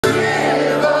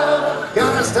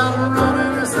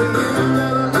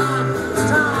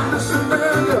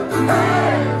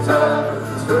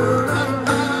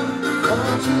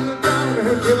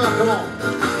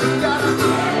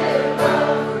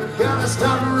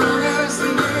around and it's the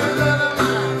end of the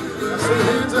line. I say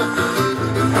hands up.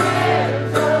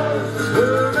 Hands up.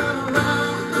 Turning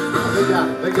around.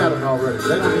 They got it already.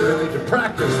 They don't even need to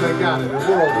practice. They got it. The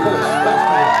world full of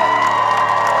special.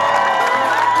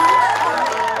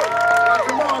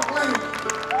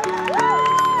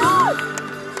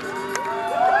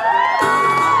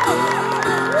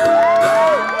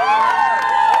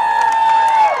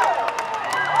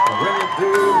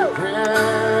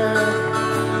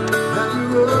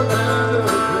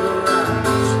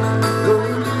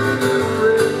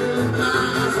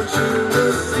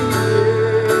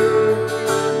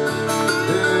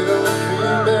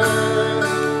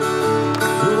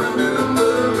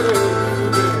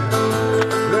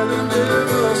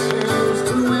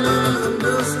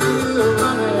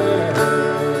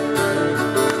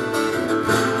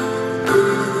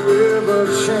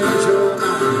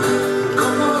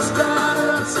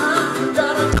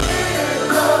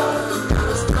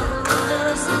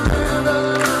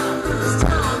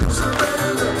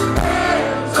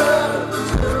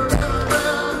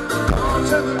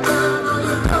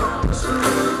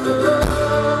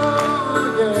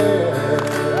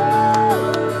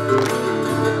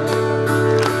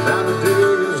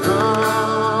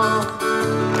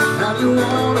 You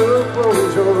wanna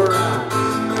close your eyes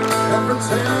and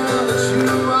pretend that you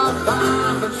are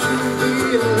fine, but you be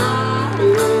alive,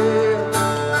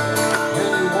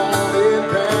 and you want it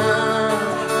back,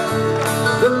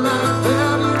 the life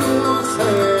that you once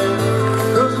had,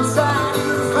 'cause inside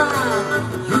you find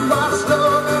you are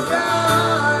slowly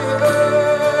dying.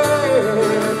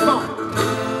 Come on,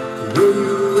 will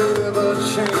you ever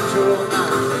change your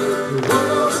mind? You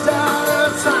almost out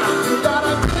of time, you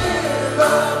gotta give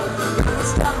up.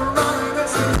 Stop running,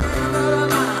 it's the end of the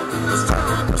line. It's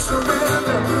time to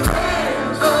surrender.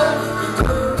 Hands up,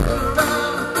 turn it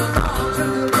down, fall to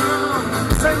the ground.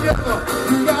 Say you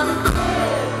gotta give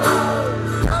up.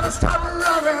 Gotta stop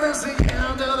running, it's the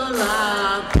end of the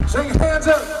line. Say hands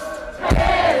up,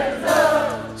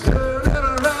 turn it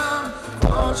around,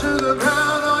 fall to the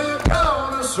ground, or you're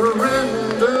gonna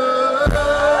surrender.